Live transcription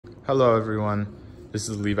Hello everyone, this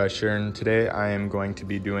is Levi Sheeran. Today I am going to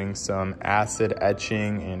be doing some acid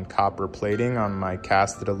etching and copper plating on my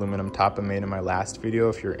casted aluminum top I made in my last video.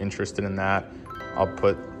 If you're interested in that, I'll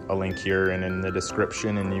put a link here and in the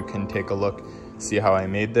description and you can take a look, see how I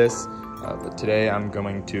made this. But today I'm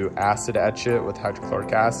going to acid etch it with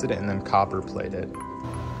hydrochloric acid and then copper plate it.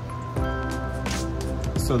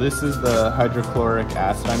 So this is the hydrochloric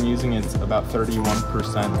acid I'm using. It's about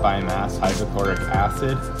 31% by mass hydrochloric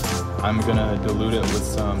acid. I'm gonna dilute it with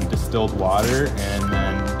some distilled water and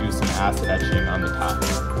then do some acid etching on the top.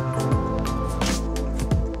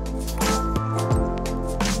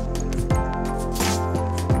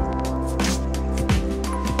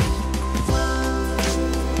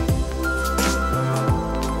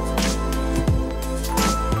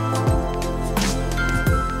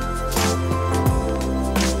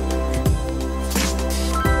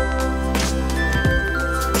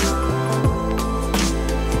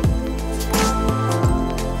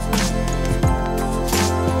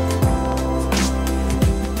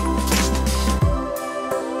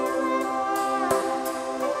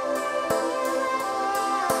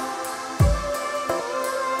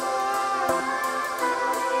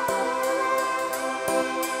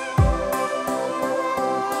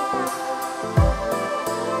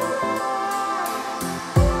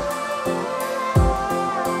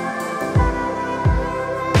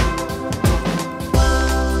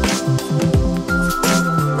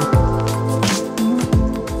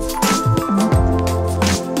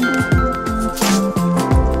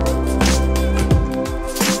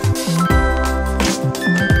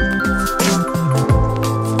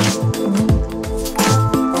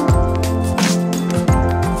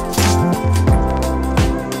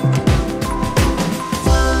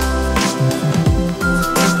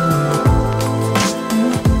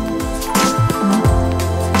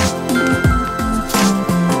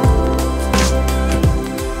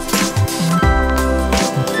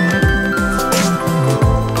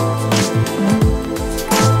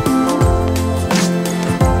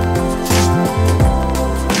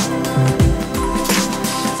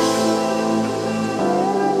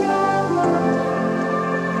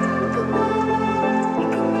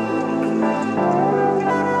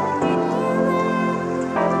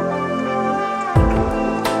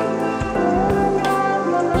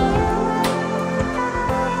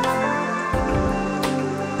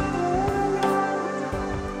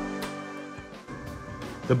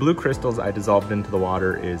 The blue crystals I dissolved into the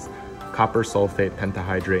water is copper sulfate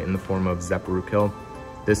pentahydrate in the form of zeperukyl.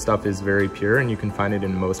 This stuff is very pure and you can find it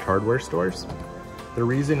in most hardware stores. The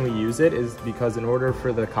reason we use it is because in order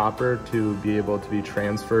for the copper to be able to be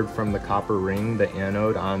transferred from the copper ring, the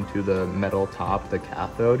anode, onto the metal top, the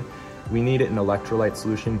cathode, we need an electrolyte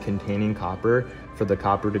solution containing copper for the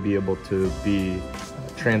copper to be able to be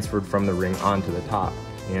transferred from the ring onto the top.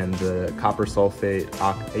 And the copper sulfate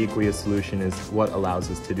aqueous solution is what allows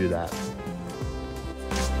us to do that.